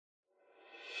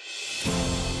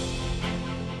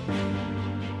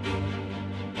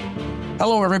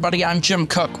Hello, everybody. I'm Jim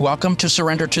Cook. Welcome to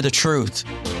Surrender to the Truth.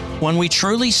 When we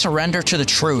truly surrender to the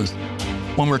truth,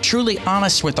 when we're truly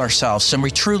honest with ourselves and we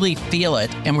truly feel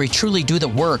it and we truly do the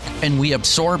work and we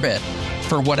absorb it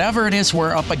for whatever it is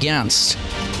we're up against,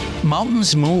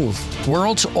 mountains move,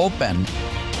 worlds open,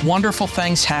 wonderful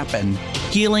things happen,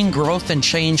 healing, growth, and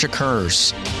change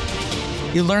occurs.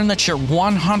 You learn that you're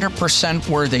 100%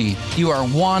 worthy. You are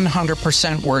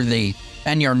 100% worthy,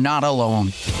 and you're not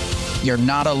alone. You're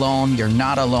not alone. You're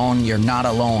not alone. You're not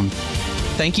alone.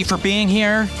 Thank you for being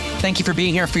here. Thank you for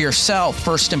being here for yourself,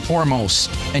 first and foremost.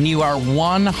 And you are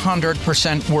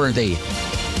 100% worthy.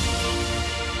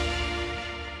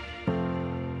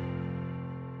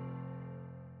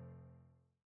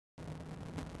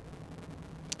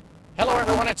 Hello,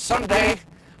 everyone. It's Sunday.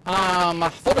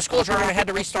 Full disclosure, I had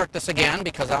to restart this again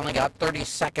because I only got 30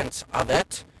 seconds of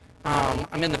it.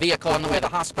 I'm in the vehicle on the way to the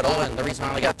hospital, and the reason I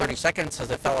only got 30 seconds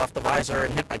is it fell off the visor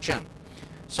and hit my chin.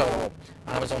 So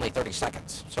it was only 30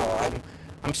 seconds. So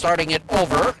I'm starting it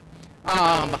over.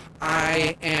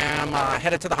 I am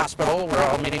headed to the hospital. We're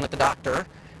all meeting with the doctor.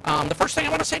 The first thing I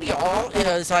want to say to you all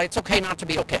is it's okay not to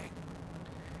be okay.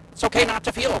 It's okay not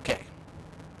to feel okay.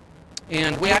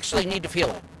 And we actually need to feel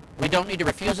it. We don't need to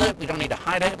refuse it. We don't need to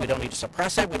hide it. We don't need to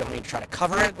suppress it. We don't need to try to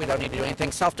cover it. We don't need to do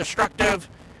anything self-destructive.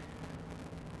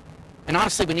 And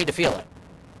honestly, we need to feel it.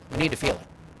 We need to feel it.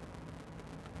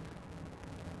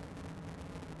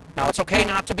 Now, it's okay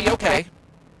not to be okay.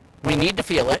 We need to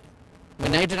feel it. We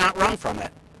need to not run from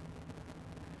it.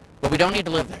 But we don't need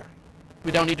to live there.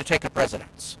 We don't need to take up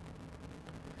residence.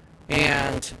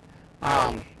 And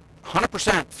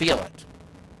 100% feel it.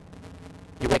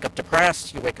 You wake up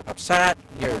depressed, you wake up upset,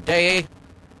 your day,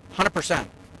 100%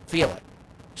 feel it.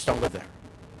 Just don't live there.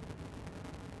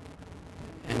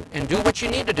 And do what you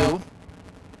need to do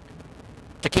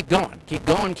to keep going. Keep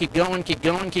going, keep going, keep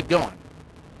going, keep going.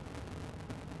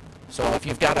 So if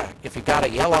you've got to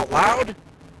yell out loud,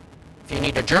 if you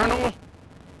need to journal,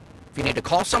 if you need to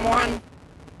call someone,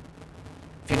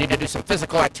 if you need to do some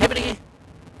physical activity,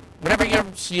 whatever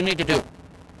you need to do.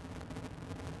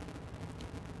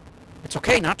 It's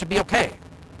okay not to be okay.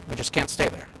 We just can't stay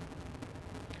there.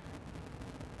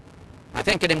 I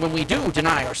think that when we do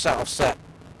deny ourselves that,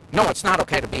 no, it's not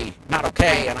okay to be not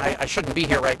okay, and I shouldn't be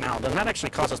here right now, then that actually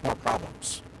causes more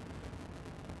problems.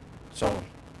 So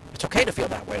it's okay to feel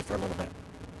that way for a little bit.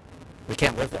 We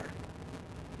can't live there.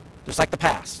 Just like the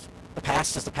past. The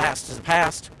past is the past is the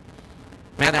past.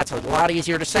 Man, that's a lot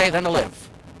easier to say than to live.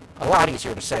 A lot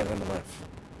easier to say than to live.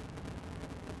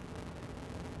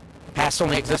 The past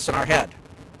only exists in our head.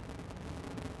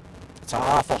 It's an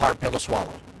awful hard pill to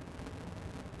swallow.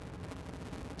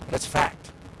 But it's a fact.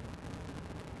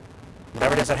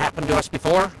 Whatever it is that happened to us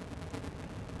before,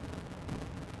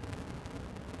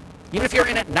 even if you're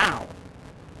in it now,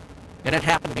 and it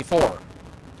happened before,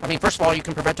 I mean, first of all, you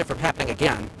can prevent it from happening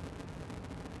again.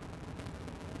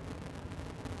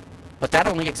 But that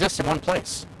only exists in one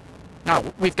place. Now,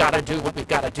 we've got to do what we've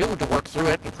got to do to work through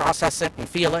it and process it and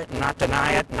feel it and not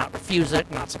deny it, and not refuse it,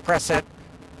 and not suppress it,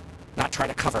 not try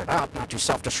to cover it up, not do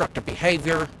self-destructive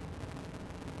behavior.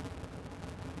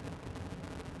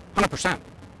 100%.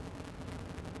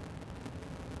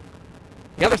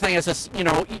 The other thing is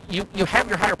you have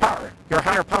your higher power. Your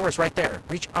higher power is right there.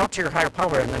 Reach out to your higher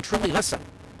power and then truly listen.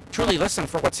 Truly listen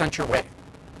for what's sent your way.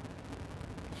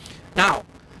 Now,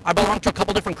 I belong to a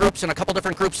couple different groups, and a couple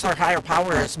different groups, their higher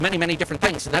power is many, many different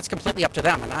things, and that's completely up to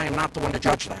them, and I am not the one to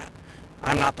judge that.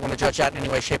 I'm not the one to judge that in any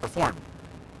way, shape, or form.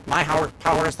 My higher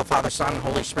power is the Father, Son, and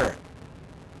Holy Spirit.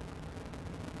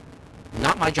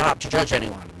 Not my job to judge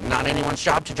anyone. Not anyone's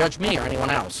job to judge me or anyone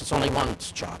else. It's only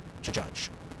one's job to judge.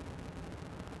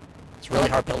 It's a really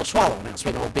hard pill to swallow, and as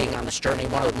we know, being on this journey,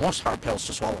 one of the most hard pills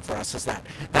to swallow for us is that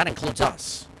includes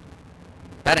us.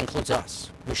 That includes us.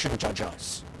 We shouldn't judge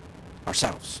us,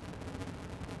 ourselves.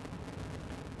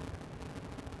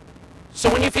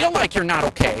 So when you feel like you're not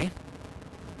okay,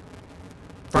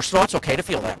 first of all, it's okay to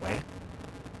feel that way.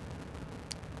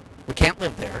 We can't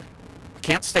live there. We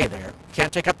can't stay there. We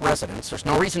can't take up residence. There's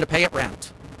no reason to pay it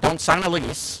rent. Don't sign a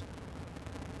lease.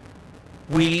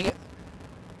 We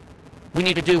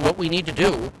need to do what we need to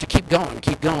do to keep going,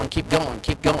 keep going, keep going,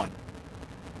 keep going.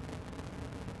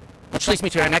 Which leads me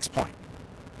to our next point.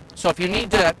 So if you need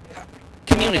to,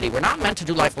 community, we're not meant to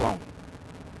do life alone.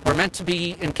 We're meant to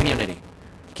be in community.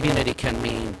 Community can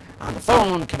mean on the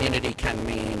phone, community can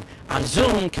mean on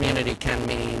Zoom, community can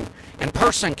mean in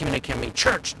person, community can mean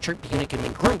church, community can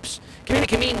mean groups, community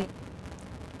can mean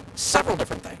several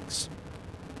different things.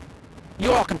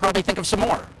 You all can probably think of some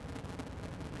more.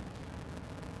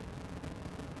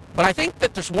 But I think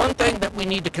that there's one thing that we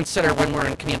need to consider when we're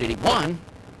in community. One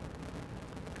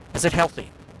Is it healthy?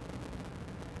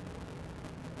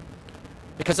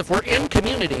 Because if we're in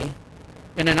community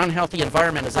in an unhealthy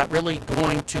environment, is that really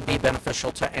going to be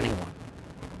beneficial to anyone?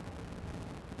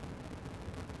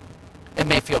 It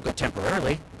may feel good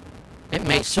temporarily. It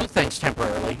may soothe things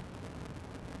temporarily.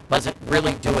 But is it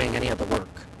really doing any of the work?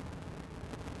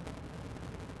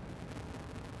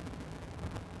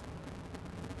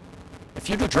 If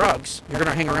you do drugs, you're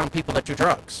going to hang around people that do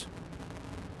drugs.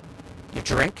 You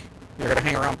drink, you're going to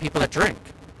hang around people that drink.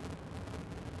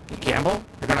 You gamble,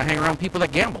 you're going to hang around people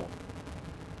that gamble.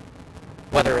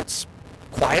 Whether it's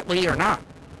quietly or not.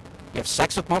 You have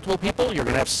sex with multiple people, you're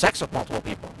going to have sex with multiple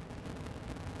people.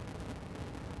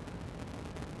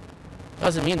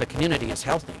 Doesn't mean the community is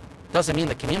healthy. Doesn't mean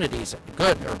the community is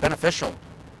good or beneficial.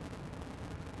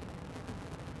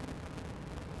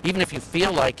 Even if you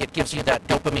feel like it gives you that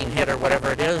dopamine hit or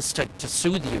whatever it is to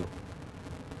soothe you.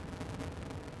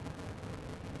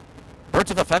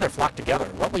 Birds of a feather flock together.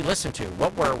 What we listen to,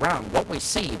 what we're around, what we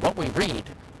see, what we read,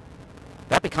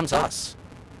 that becomes us.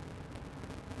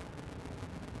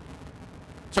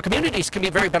 So communities can be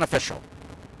very beneficial.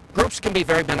 Groups can be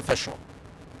very beneficial.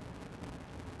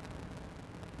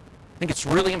 I think it's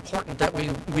really important that we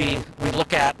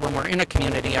look at when we're in a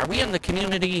community. Are we in the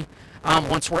community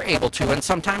once we're able to? And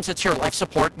sometimes it's your life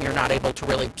support and you're not able to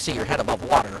really see your head above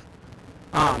water.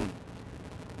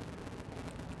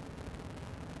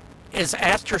 Is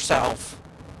ask yourself,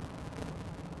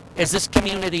 is this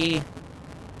community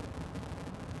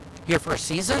here for a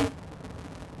season?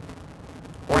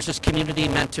 Or is this community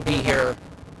meant to be here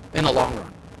in the long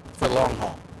run, for the long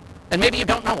haul? And maybe you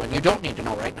don't know, and you don't need to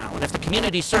know right now. And if the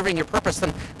community's serving your purpose,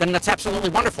 then that's absolutely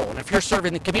wonderful. And if you're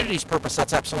serving the community's purpose,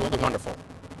 that's absolutely wonderful.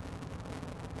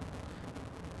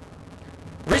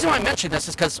 The reason why I mention this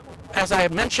is because, as I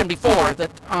have mentioned before,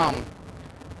 that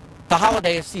the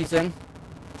holiday season,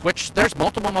 which there's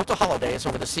multiple holidays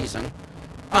over the season,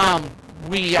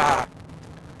 we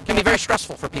can be very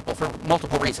stressful for people for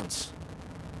multiple reasons.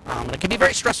 And it can be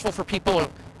very stressful for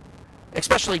people,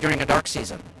 especially during a dark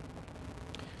season.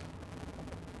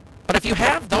 But if you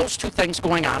have those two things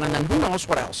going on, and then who knows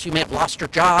what else, you may have lost your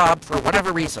job for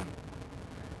whatever reason.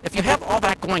 If you have all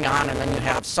that going on, and then you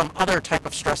have some other type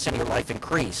of stress in your life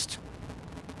increased,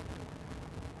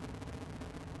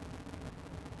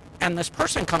 and this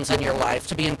person comes in your life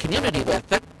to be in community with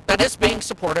that is being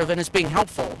supportive and is being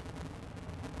helpful.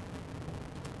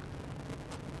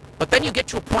 But then you get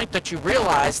to a point that you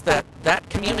realize that that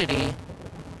community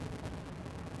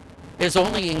is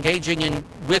only engaging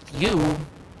with you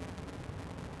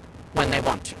when they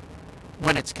want to,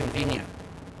 when it's convenient.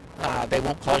 They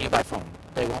won't call you by phone.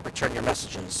 They won't return your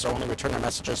messages, so only return their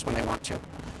messages when they want to.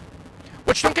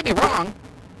 Which, don't get me wrong,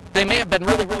 they may have been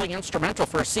really, really instrumental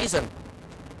for a season.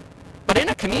 But in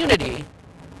a community,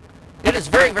 it is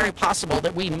very, very possible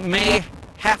that we may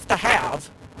have to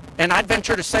have, and I'd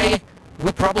venture to say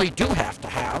we probably do have to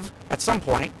have, at some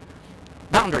point,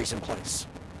 boundaries in place.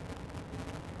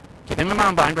 Keeping in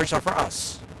mind, boundaries are for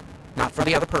us, not for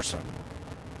the other person.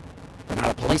 They're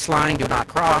not a police line, do not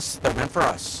cross, they're meant for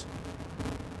us.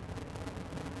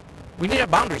 We need to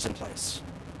have boundaries in place.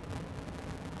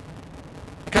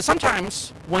 Because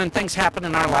sometimes when things happen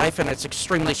in our life and it's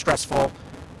extremely stressful,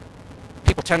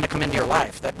 people tend to come into your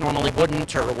life that normally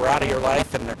wouldn't, or were out of your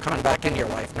life, and they're coming back into your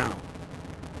life now.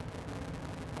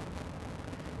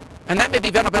 And that may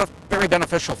be very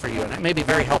beneficial for you, and it may be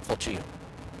very helpful to you.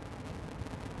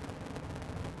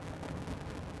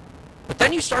 But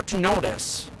then you start to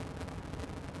notice,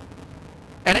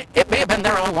 and it may have been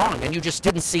there all along, and you just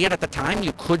didn't see it at the time,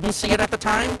 you couldn't see it at the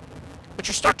time, but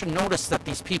you start to notice that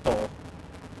these people,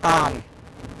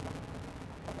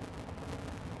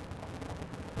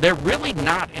 they're really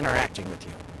not interacting with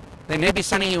you. They may be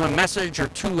sending you a message or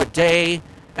two a day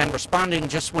and responding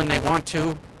just when they want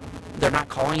to. They're not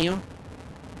calling you.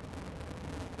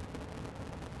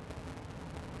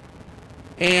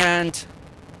 And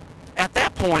at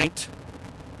that point,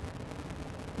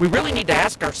 we really need to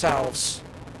ask ourselves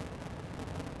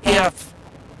if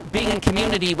being in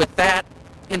community with that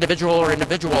individual or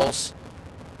individuals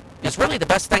is really the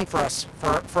best thing for us,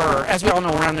 for as we all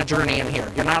know, we're on a journey in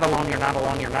here. You're not alone, you're not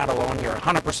alone, you're not alone, you're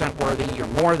 100% worthy, you're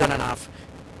more than enough.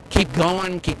 Keep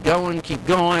going, keep going, keep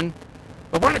going.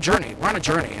 But we're on a journey,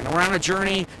 and we're on a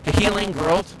journey to healing,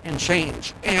 growth, and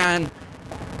change. And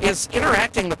is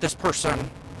interacting with this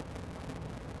person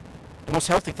the most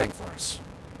healthy thing for us?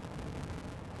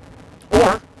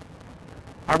 Or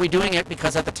are we doing it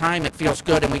because at the time it feels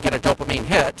good and we get a dopamine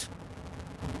hit,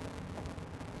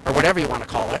 or whatever you want to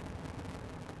call it?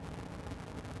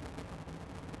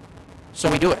 So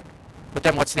we do it. But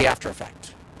then what's the after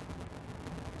effect?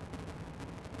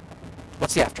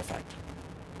 What's the after effect?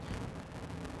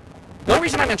 The only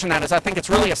reason I mention that is I think it's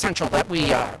really essential that we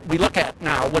look at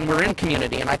now when we're in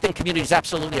community, and I think community is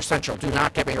absolutely essential. Do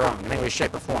not get me wrong in any way,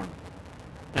 shape, or form.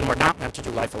 And we're not meant to do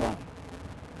life alone.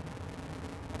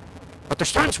 But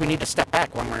there's times we need to step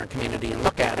back when we're in community and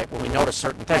look at it when we notice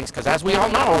certain things, because as we all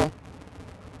know,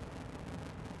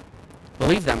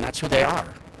 believe them, that's who they are.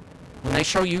 When they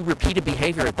show you repeated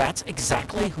behavior, that's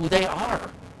exactly who they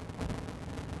are.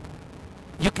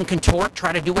 You can contort,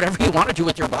 try to do whatever you want to do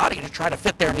with your body to try to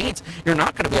fit their needs. You're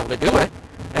not going to be able to do it,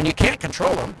 and you can't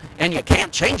control them, and you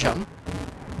can't change them.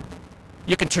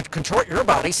 You can contort your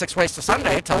body 6 ways to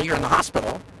Sunday until you're in the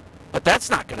hospital, but that's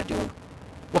not going to do.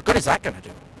 What good is that going to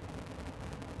do?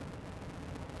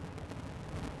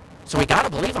 So we got to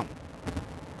believe them.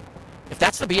 If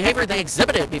that's the behavior they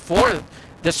exhibited before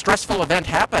this stressful event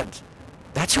happened,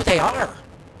 that's who they are.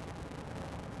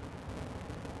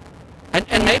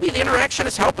 And maybe the interaction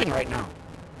is helping right now.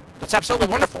 That's absolutely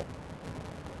wonderful.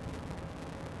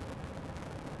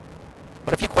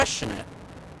 But if you question it,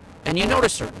 and you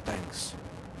notice certain things,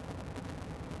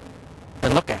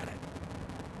 then look at it.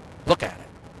 Look at it.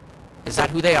 Is that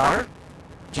who they are?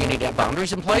 Do you need to have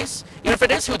boundaries in place? Even if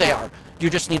it is who they are, do you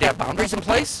just need to have boundaries in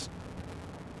place?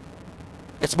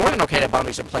 It's more than okay to have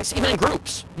boundaries in place, even in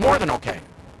groups. More than okay.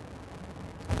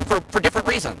 For different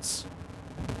reasons.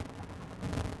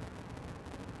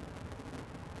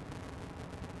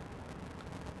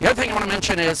 The other thing I want to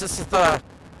mention is this is the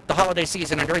holiday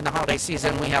season, and during the holiday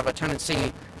season we have a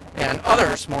tendency, and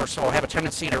others more so have a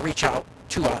tendency to reach out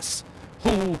to us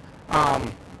who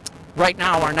right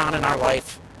now are not in our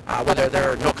life, whether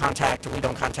they're no contact or we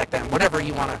don't contact them, whatever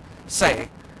you want to say.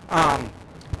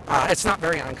 It's not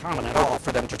very uncommon at all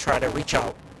for them to try to reach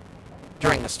out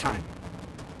during this time.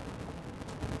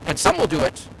 And some will do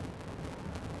it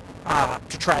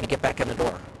to try to get back in the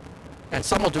door. And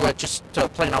some will do it just to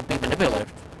plain out be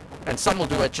manipulative. And some will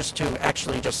do it just to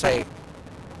actually just say,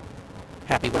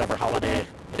 happy whatever holiday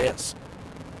it is.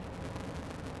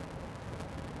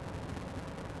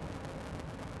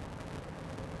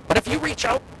 But if you reach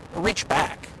out or reach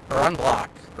back or unblock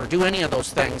or do any of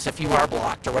those things, if you are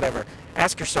blocked or whatever,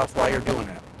 ask yourself why you're doing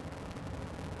it.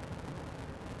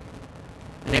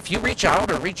 And if you reach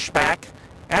out or reach back,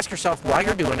 ask yourself why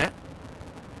you're doing it.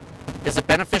 Is it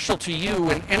beneficial to you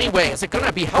in any way? Is it going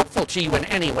to be helpful to you in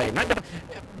any way? Not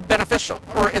beneficial,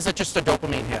 or is it just a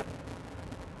dopamine hit?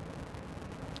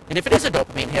 And if it is a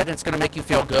dopamine hit and it's going to make you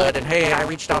feel good, and hey, I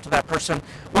reached out to that person,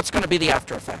 what's going to be the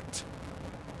after effect?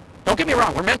 Don't get me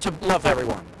wrong, we're meant to love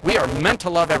everyone. We are meant to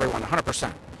love everyone,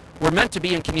 100%. We're meant to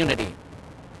be in community.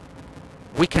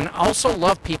 We can also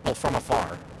love people from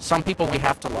afar. Some people we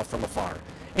have to love from afar.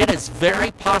 It is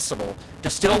very possible to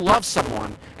still love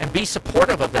someone and be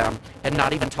supportive of them and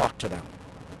not even talk to them.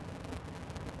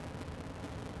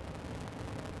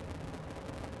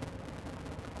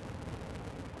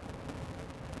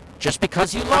 Just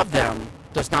because you love them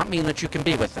does not mean that you can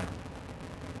be with them.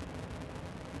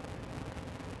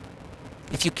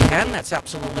 If you can, that's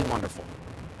absolutely wonderful.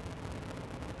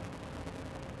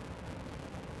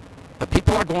 But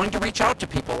people are going to reach out to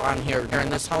people on here during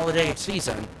this holiday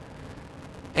season.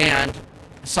 And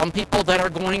some people that are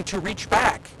going to reach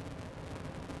back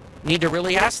need to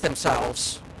really ask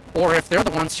themselves, or if they're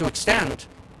the ones to extend,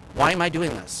 why am I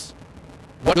doing this?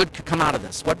 What good could come out of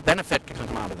this? What benefit could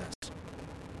come out of this?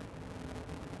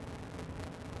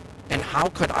 And how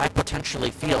could I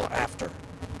potentially feel after?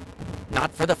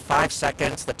 Not for the 5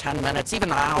 seconds, the 10 minutes, even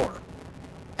the hour.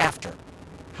 After.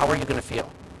 How are you going to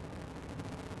feel?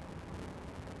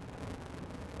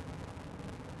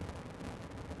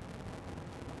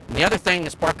 And the other thing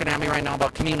that's barking at me right now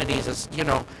about communities is,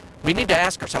 we need to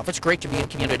ask ourselves, it's great to be in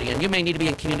community, and you may need to be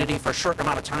in community for a short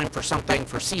amount of time for something,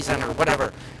 for season or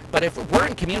whatever, but if we're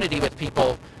in community with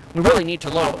people, we really need to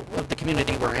love the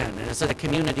community we're in. And is it a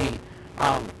community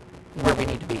where we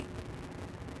need to be?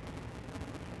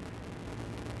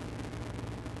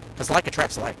 Because like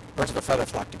attracts like. Birds of a feather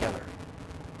flock together.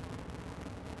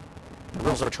 The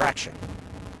rules of attraction.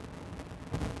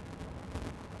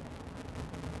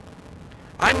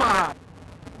 I'm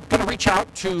going to reach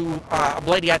out to a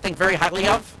lady I think very highly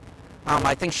of.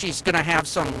 I think she's going to have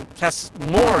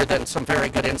more than some very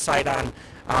good insight on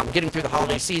getting through the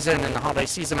holiday season, and the holiday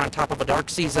season on top of a dark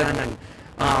season, and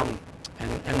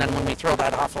then when we throw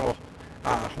that awful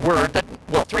word,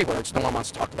 3 words no one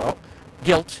wants to talk about,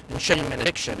 guilt and shame and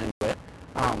addiction into it,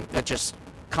 it just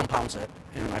compounds it,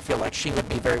 and I feel like she would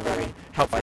be very, very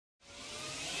helpful.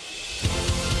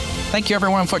 Thank you,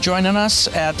 everyone, for joining us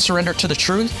at Surrender to the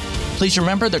Truth. Please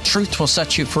remember, the truth will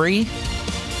set you free.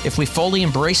 If we fully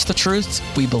embrace the truth,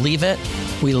 we believe it,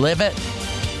 we live it,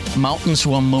 mountains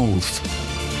will move.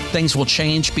 Things will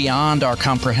change beyond our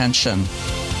comprehension.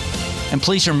 And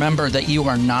please remember that you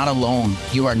are not alone.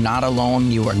 You are not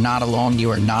alone. You are not alone.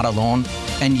 You are not alone.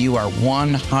 And you are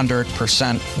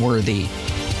 100% worthy.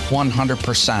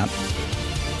 100%.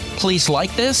 Please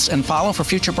like this and follow for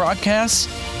future broadcasts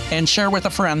and share with a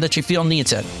friend that you feel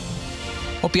needs it.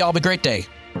 Hope you all have a great day.